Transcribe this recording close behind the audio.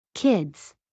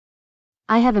Kids,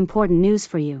 I have important news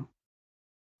for you.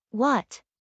 What?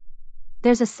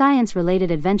 There's a science-related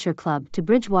adventure club to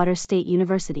Bridgewater State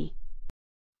University.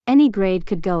 Any grade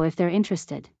could go if they're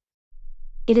interested.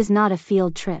 It is not a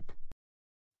field trip.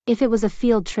 If it was a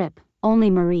field trip, only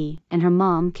Marie and her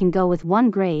mom can go with one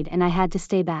grade and I had to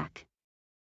stay back.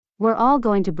 We're all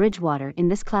going to Bridgewater in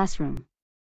this classroom.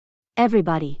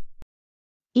 Everybody.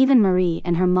 Even Marie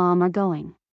and her mom are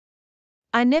going.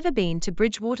 I never been to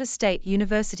Bridgewater State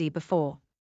University before.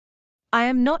 I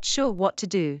am not sure what to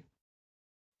do.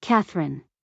 Catherine.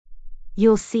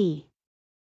 You'll see.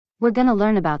 We're gonna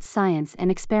learn about science and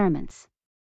experiments.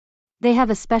 They have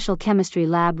a special chemistry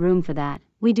lab room for that,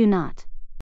 we do not.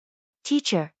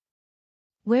 Teacher.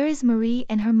 Where is Marie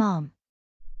and her mom?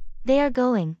 They are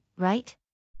going, right?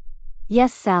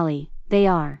 Yes, Sally, they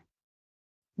are.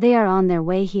 They are on their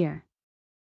way here.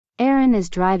 Erin is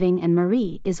driving and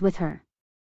Marie is with her.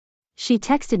 She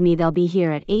texted me they'll be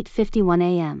here at 8:51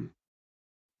 a.m.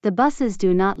 The buses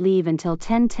do not leave until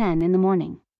 10:10 in the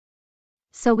morning.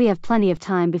 So we have plenty of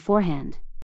time beforehand.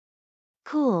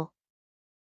 Cool.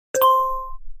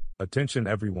 Attention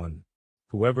everyone.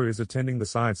 Whoever is attending the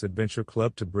Science Adventure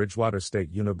Club to Bridgewater State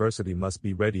University must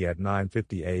be ready at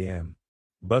 9:50 a.m.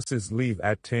 Buses leave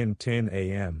at 10:10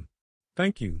 a.m.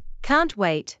 Thank you. Can't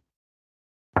wait.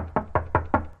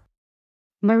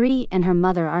 Marie and her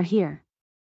mother are here.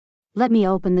 Let me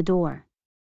open the door.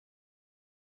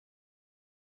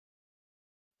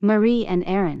 Marie and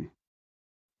Erin.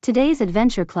 Today's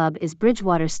adventure club is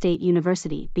Bridgewater State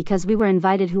University because we were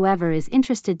invited whoever is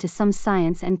interested to some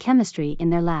science and chemistry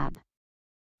in their lab.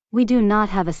 We do not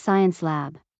have a science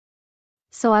lab.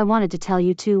 So I wanted to tell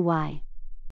you too why.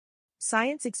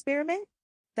 Science experiment?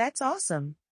 That's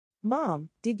awesome. Mom,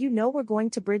 did you know we're going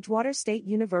to Bridgewater State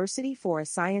University for a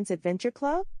science adventure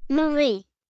club? Marie.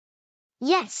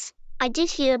 Yes, I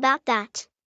did hear about that.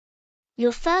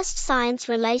 Your first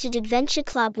science-related adventure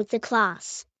club with the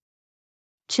class.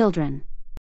 Children.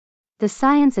 The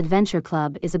Science Adventure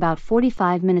Club is about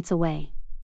 45 minutes away.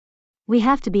 We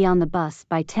have to be on the bus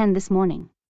by 10 this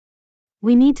morning.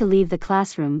 We need to leave the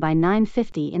classroom by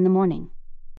 9:50 in the morning.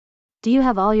 Do you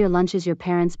have all your lunches your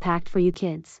parents packed for you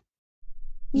kids?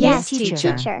 Yes,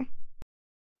 teacher.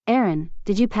 Erin,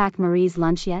 did you pack Marie's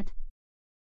lunch yet?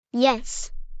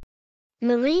 Yes.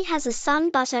 Marie has a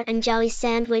sun butter and jelly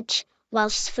sandwich,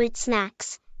 Welsh fruit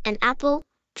snacks, an apple,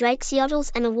 Drake's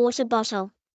Yodels and a water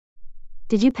bottle.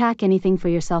 Did you pack anything for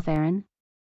yourself, Erin?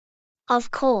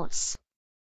 Of course.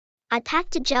 I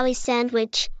packed a jelly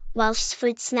sandwich, Welsh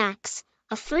fruit snacks,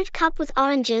 a fruit cup with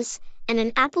oranges, and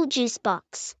an apple juice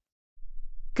box.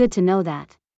 Good to know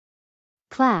that.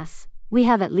 Class, we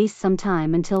have at least some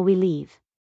time until we leave.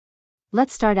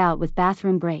 Let's start out with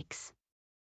bathroom breaks.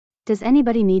 Does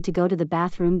anybody need to go to the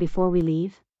bathroom before we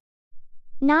leave?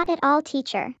 Not at all,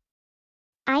 teacher.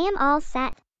 I am all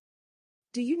set.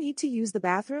 Do you need to use the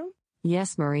bathroom?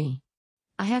 Yes, Marie.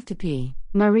 I have to pee.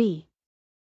 Marie.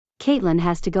 Caitlin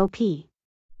has to go pee.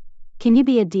 Can you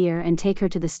be a dear and take her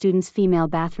to the students' female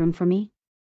bathroom for me?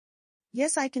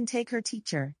 Yes, I can take her,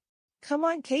 teacher. Come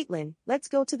on, Caitlin, let's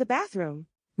go to the bathroom.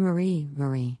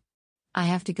 Marie. I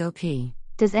have to go pee.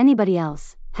 Does anybody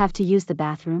else have to use the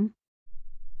bathroom?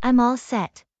 I'm all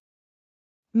set.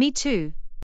 Me too.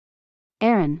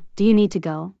 Erin, do you need to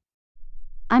go?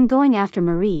 I'm going after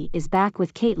Marie is back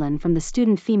with Caitlin from the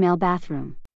student female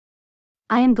bathroom.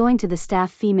 I am going to the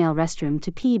staff female restroom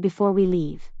to pee before we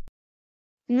leave.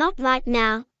 Not right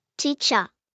now, teacher.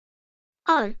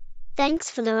 Oh,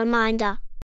 thanks for the reminder.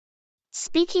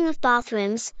 Speaking of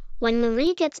bathrooms, when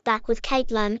Marie gets back with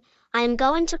Caitlin, I am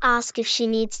going to ask if she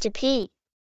needs to pee.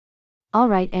 All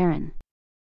right, Erin.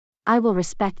 I will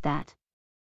respect that.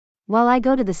 While I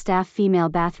go to the staff female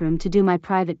bathroom to do my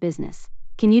private business,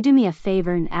 can you do me a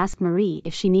favor and ask Marie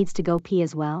if she needs to go pee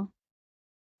as well?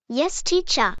 Yes,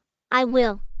 teacher, I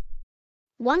will.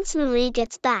 Once Marie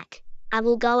gets back, I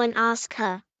will go and ask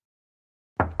her.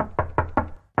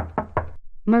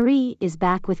 Marie is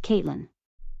back with Caitlin.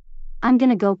 I'm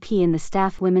gonna go pee in the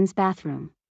staff women's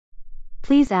bathroom.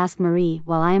 Please ask Marie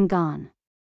while I am gone.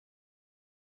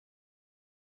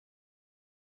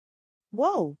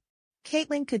 Whoa!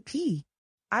 Caitlin could pee.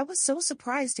 I was so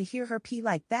surprised to hear her pee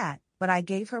like that, but I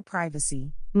gave her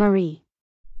privacy. Marie.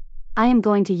 I am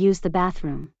going to use the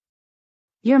bathroom.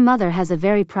 Your mother has a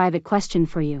very private question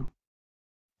for you.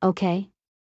 Okay?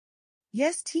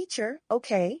 Yes, teacher,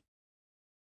 okay.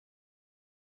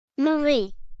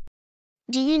 Marie.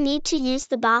 Do you need to use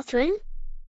the bathroom?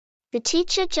 The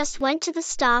teacher just went to the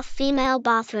staff female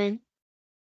bathroom.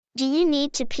 Do you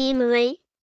need to pee, Marie?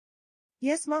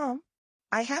 Yes, Mom.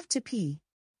 I have to pee.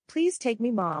 Please take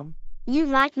me, Mom. You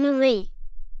right, Marie.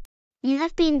 You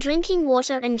have been drinking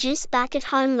water and juice back at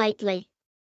home lately.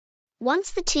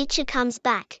 Once the teacher comes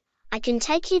back, I can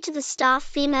take you to the staff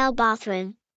female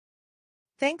bathroom.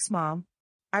 Thanks, Mom.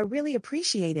 I really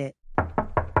appreciate it.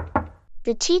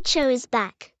 The teacher is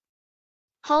back.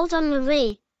 Hold on,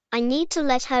 Marie. I need to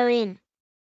let her in.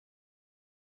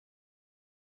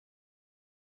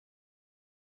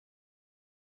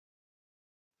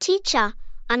 Teacher,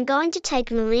 I'm going to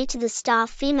take Marie to the staff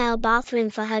female bathroom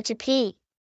for her to pee.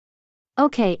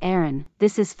 Okay, Aaron,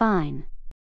 this is fine.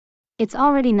 It's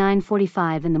already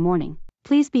 9:45 in the morning.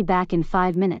 Please be back in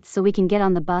 5 minutes so we can get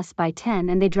on the bus by 10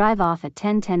 and they drive off at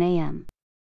 10:10 a.m.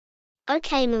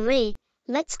 Okay, Marie,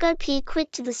 let's go pee quick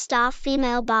to the staff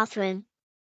female bathroom.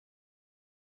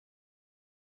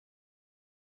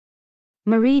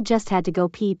 Marie just had to go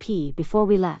pee before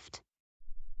we left.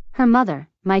 Her mother,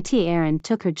 my tea Aaron,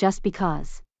 took her just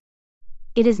because.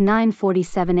 It is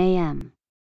 9:47 a.m.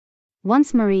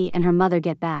 Once Marie and her mother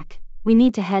get back, we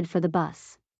need to head for the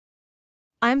bus.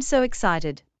 I'm so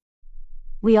excited.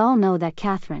 We all know that,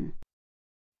 Catherine.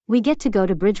 We get to go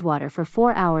to Bridgewater for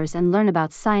 4 hours and learn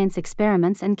about science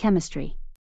experiments and chemistry.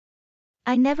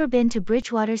 I've never been to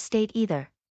Bridgewater State either.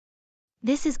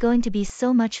 This is going to be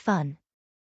so much fun.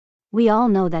 We all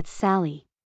know that, Sally.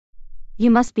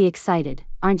 You must be excited,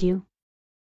 aren't you?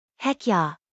 Heck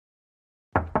yeah.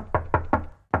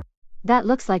 That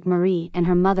looks like Marie and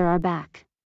her mother are back.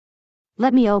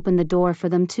 Let me open the door for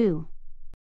them too.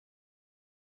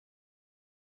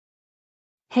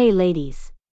 Hey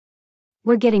ladies.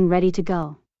 We're getting ready to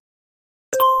go.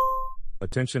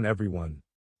 Attention everyone.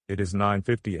 It is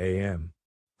 9:50 a.m.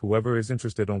 Whoever is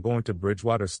interested in going to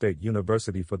Bridgewater State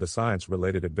University for the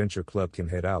science-related adventure club can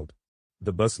head out.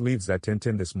 The bus leaves at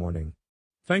 10:10 this morning.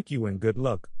 Thank you and good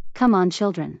luck. Come on,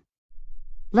 children.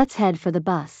 Let's head for the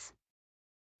bus.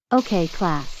 Okay,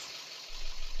 class.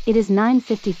 It is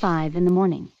 9:55 in the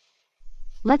morning.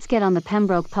 Let's get on the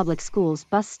Pembroke Public Schools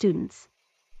bus, students.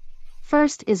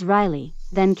 First is Riley,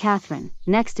 then Catherine,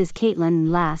 next is Caitlin,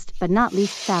 and last but not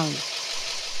least Sally.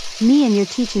 Me and your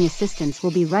teaching assistants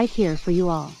will be right here for you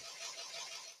all.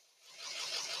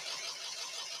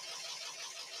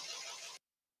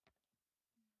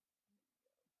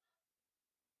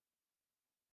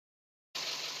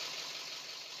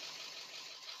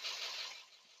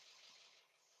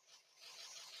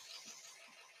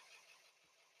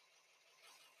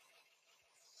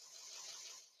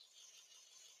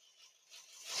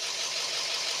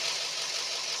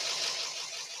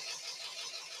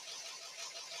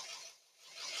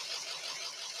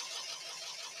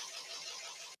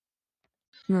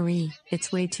 Marie,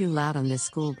 it's way too loud on this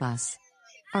school bus.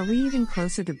 Are we even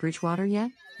closer to Bridgewater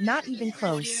yet? Not even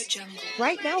close.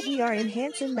 Right now we are in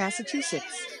Hanson,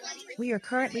 Massachusetts. We are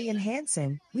currently in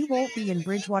Hanson. We won't be in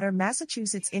Bridgewater,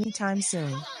 Massachusetts anytime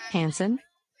soon. Hanson?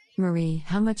 Marie,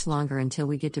 how much longer until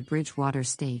we get to Bridgewater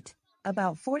State?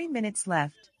 About 40 minutes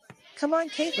left. Come on,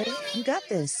 Caitlin, you got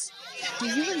this. Do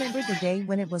you remember the day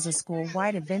when it was a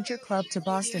school-wide adventure club to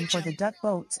Boston for the duck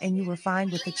boats and you were fine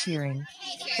with the cheering?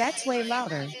 That's way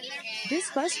louder.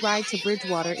 This bus ride to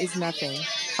Bridgewater is nothing.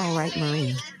 All right,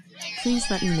 Marie. Please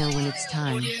let me know when it's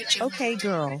time. Okay,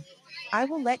 girl. I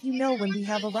will let you know when we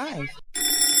have arrived.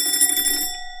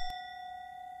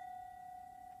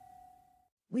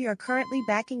 We are currently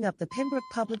backing up the Pembroke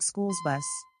Public Schools bus.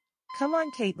 Come on,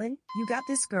 Caitlin, you got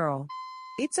this, girl.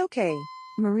 It's okay.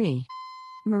 Marie.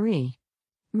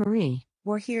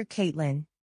 We're here, Caitlin.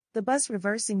 The bus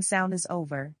reversing sound is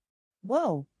over.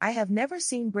 Whoa, I have never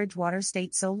seen Bridgewater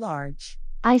State so large.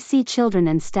 I see children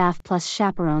and staff plus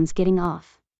chaperones getting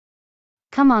off.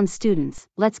 Come on, students,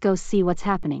 let's go see what's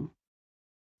happening.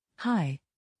 Hi.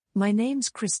 My name's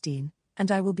Christine, and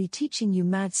I will be teaching you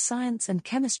maths, science and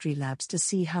chemistry labs to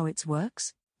see how it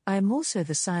works. I am also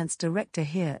the science director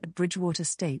here at Bridgewater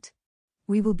State.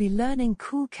 We will be learning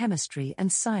cool chemistry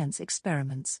and science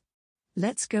experiments.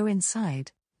 Let's go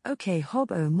inside. Okay,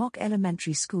 Hobomock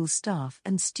Elementary School staff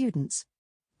and students.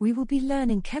 We will be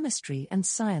learning chemistry and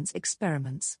science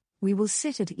experiments. We will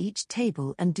sit at each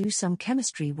table and do some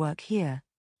chemistry work here.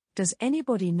 Does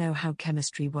anybody know how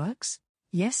chemistry works?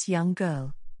 Yes, young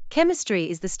girl. Chemistry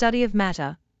is the study of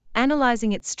matter,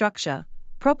 analyzing its structure,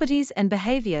 properties and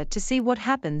behavior to see what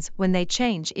happens when they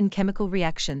change in chemical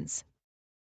reactions.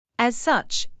 As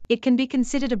such, it can be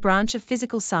considered a branch of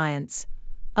physical science,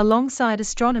 alongside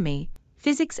astronomy,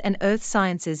 physics and earth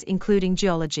sciences including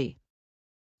geology.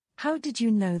 How did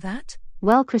you know that?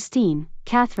 Well, Christine,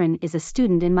 Catherine is a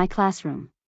student in my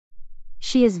classroom.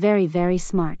 She is very, very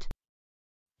smart.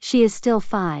 She is still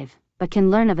 5, but can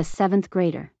learn of a 7th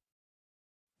grader.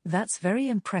 That's very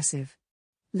impressive.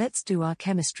 Let's do our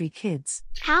chemistry, kids.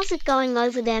 How's it going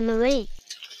over there, Marie?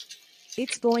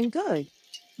 It's going good.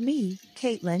 Me,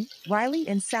 Caitlin, Riley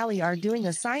and Sally are doing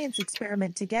a science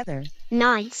experiment together.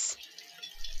 Nice.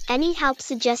 Any help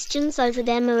suggestions over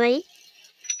there, Marie?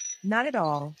 Not at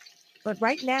all. But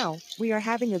right now, we are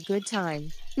having a good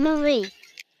time. Marie,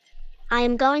 I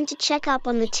am going to check up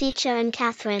on the teacher and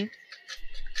Catherine.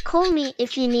 Call me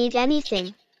if you need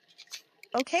anything.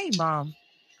 Okay, Mom.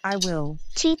 I will.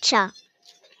 Teacher,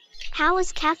 how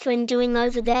is Catherine doing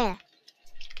over there?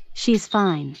 She's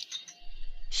fine.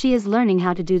 She is learning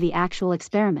how to do the actual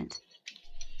experiment.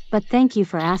 But thank you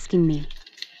for asking me.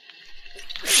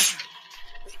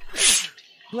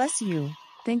 Bless you.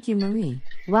 Thank you, Marie.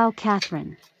 Wow,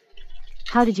 Catherine.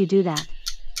 How did you do that?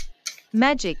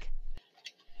 Magic.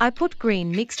 I put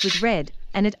green mixed with red,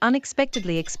 and it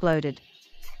unexpectedly exploded.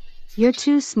 You're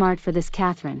too smart for this,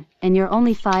 Catherine, and you're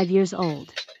only 5 years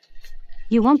old.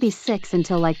 You won't be 6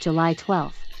 until like July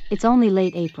 12th. It's only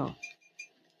late April.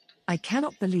 I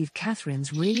cannot believe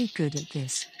Catherine's really good at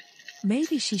this.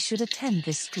 Maybe she should attend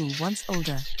this school once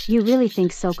older. You really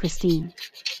think so, Christine?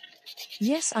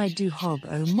 Yes, I do.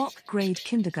 Hobomock grade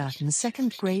kindergarten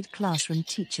 2nd grade classroom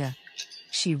teacher.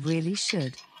 She really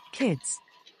should. Kids,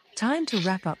 time to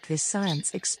wrap up this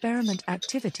science experiment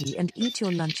activity and eat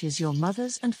your lunches your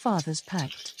mothers and fathers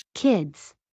packed.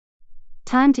 Kids,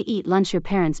 time to eat lunch your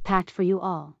parents packed for you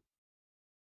all.